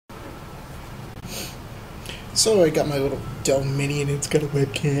So I got my little Dell Mini and it's got a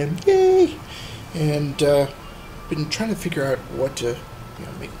webcam. Yay! And been trying to figure out what to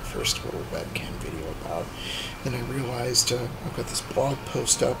make the first little webcam video about. Then I realized I've got this blog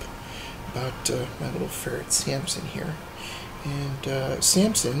post up about my little ferret Samson here. And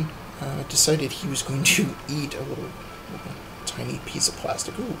Samson decided he was going to eat a little tiny piece of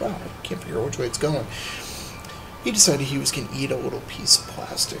plastic. Ooh, wow, I can't figure out which way it's going. He decided he was going to eat a little piece of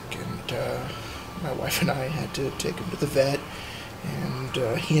plastic, and my wife and I had to take him to the vet,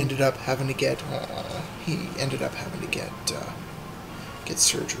 and he ended up having to get get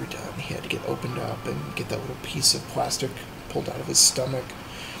surgery done. He had to get opened up and get that little piece of plastic pulled out of his stomach,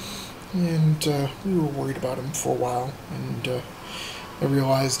 and we were worried about him for a while, and I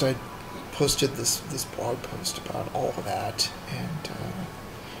realized I'd posted this blog post about all of that, and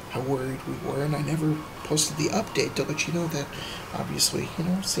how worried we were, and I never posted the update to let you know that, obviously,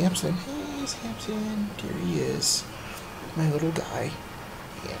 Samson, hey Samson, here he is, my little guy,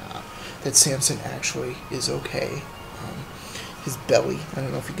 yeah, that Samson actually is okay. His belly, I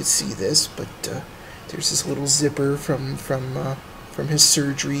don't know if you could see this, but there's this little zipper from his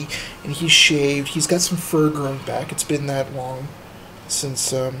surgery, and he's shaved. He's got some fur growing back. It's been that long since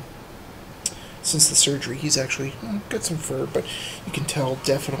the surgery. He's actually got some fur, but you can tell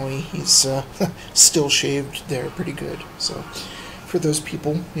definitely he's still shaved there pretty good. So for those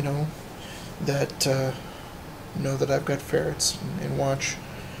people, that know that I've got ferrets and watch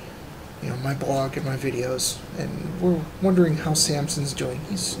my blog and my videos, and we're wondering how Samson's doing.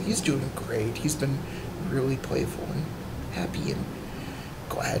 He's doing great. He's been really playful and happy and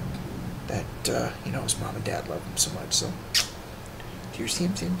glad that his mom and dad love him so much. So dear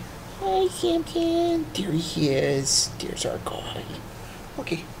Samson. Hi, Samson. There he is. There's our guy.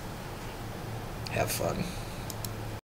 Okay. Have fun.